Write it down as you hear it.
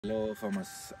Hello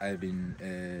farmers, I've been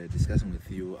discussing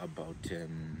with you about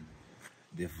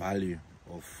the value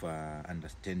of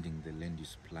understanding the land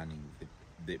use planning,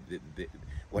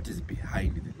 what is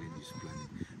behind the land use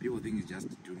planning. People think it's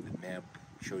just doing the map,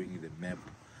 showing you the map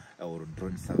or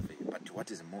drone survey, but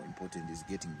what is more important is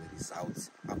getting the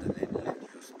results after the land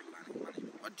use planning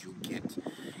management. What you get,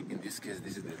 in this case,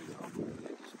 this is the result of the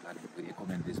land use planning. We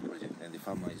recommend this project and the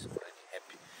farmer is already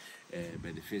happy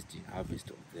by the first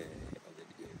harvest of the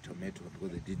tomato,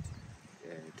 because they did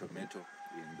tomato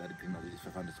in that greenhouse, which is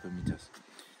 500 square meters.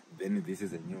 Then this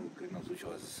is a new greenhouse which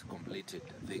was completed,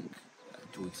 I think,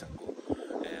 2 weeks ago,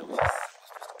 which is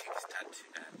supposed to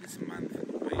kickstart this month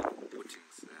by putting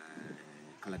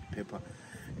colored pepper,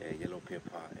 yellow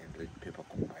pepper and red pepper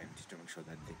combined to make sure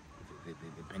that they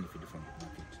benefit from the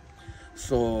market.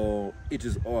 So it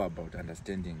is all about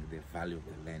understanding the value of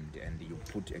the land, and you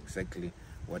put exactly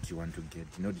what you want to get,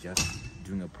 not just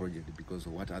doing a project because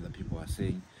of what other people are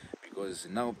saying, because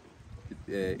now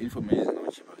information is now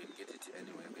cheap. You can get it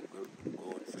anywhere. You can go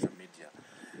on social media.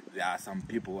 There are some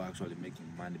people who are actually making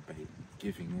money by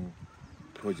giving you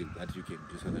project that you can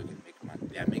do so that you can make money.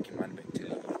 They are making money by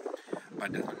telling you,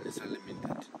 but does not necessarily mean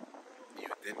that you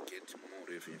then get more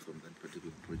revenue from that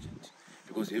particular project,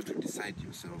 because you have to decide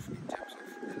yourself in terms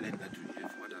of the land that you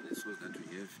have, what are the sources that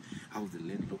you have, how the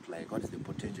land look like, what is the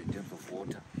potential in terms of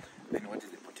water, then what is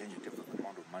the potential in terms of the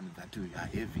amount of money that you are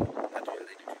having, that you are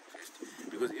ready to invest.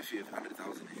 Because if you have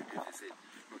 100,000 and you have said,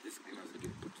 no, this greenhouse we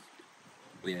can put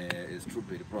a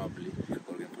strawberry probably,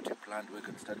 or we can put a plant where we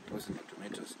can start processing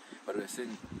tomatoes, but we're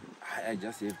saying I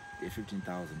just have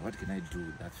 15,000. What can I do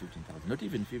with that 15,000? Not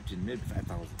even 15, maybe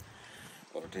 5,000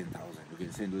 or 10,000. We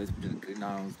can say, let's put in a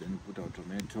greenhouse, then we put our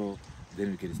tomato,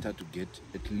 then we can start to get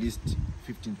at least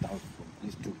 15,000 from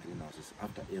these two greenhouses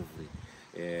after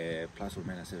every plus or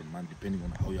minus 7 months, depending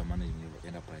on how you're managing your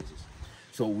enterprises.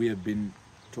 So we have been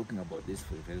talking about this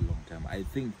for a very long time. I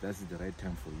think that's the right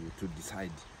time for you to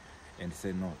decide and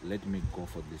say, no, let me go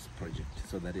for this project,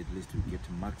 so that at least we get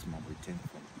maximum return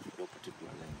from your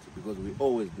particular land. Because we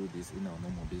always do this in our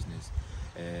normal business.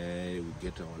 We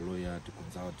get our lawyer to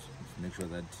consult to make sure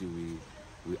that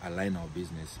we align our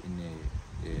business in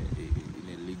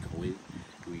a legal way.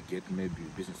 We get maybe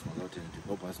business consultant to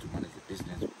help us to manage the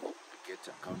business. We get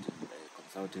accounting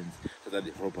consultants so that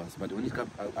they help us. But when it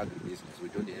comes to agribusiness, we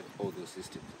don't have all those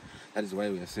systems. That is why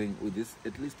we are saying, with this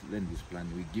at least land use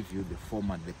plan, we give you the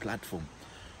format, the platform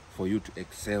for you to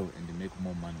excel and make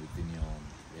more money within your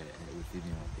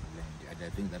land. And I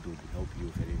think that will help you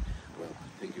very well.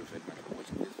 Thank you very much for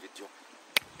watching this video.